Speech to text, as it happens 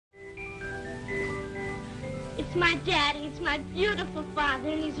It's my daddy. It's my beautiful father,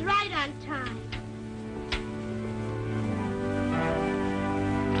 and he's right on time.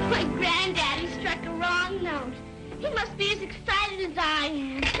 My granddaddy struck a wrong note. He must be as excited as I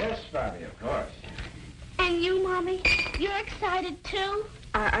am. Yes, Bobby, of course. And you, Mommy? You're excited, too?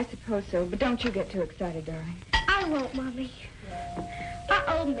 I suppose so, but don't you get too excited, darling. I won't, Mommy.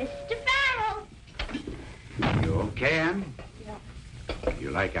 Uh-oh, Mr. Farrell. You okay, Ann? Yeah.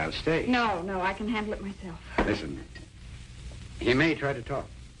 You like I'll stay? No, I can handle it myself. Listen, he may try to talk.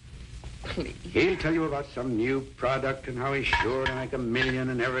 Please. He'll tell you about some new product and how he's sure to make $1 million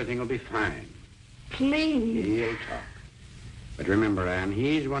and everything will be fine. Please. He'll talk. But remember, Ann,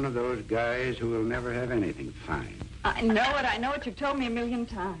 he's one of those guys who will never have anything fine. I know it. You've told me 1,000,000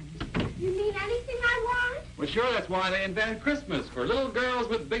 times. You mean anything I want? Well, sure, that's why they invented Christmas, for little girls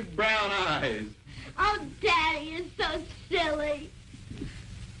with big brown eyes. Oh, Daddy, you're so silly.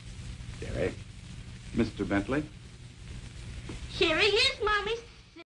 Jerry? Mr. Bentley? Here he is, Mommy.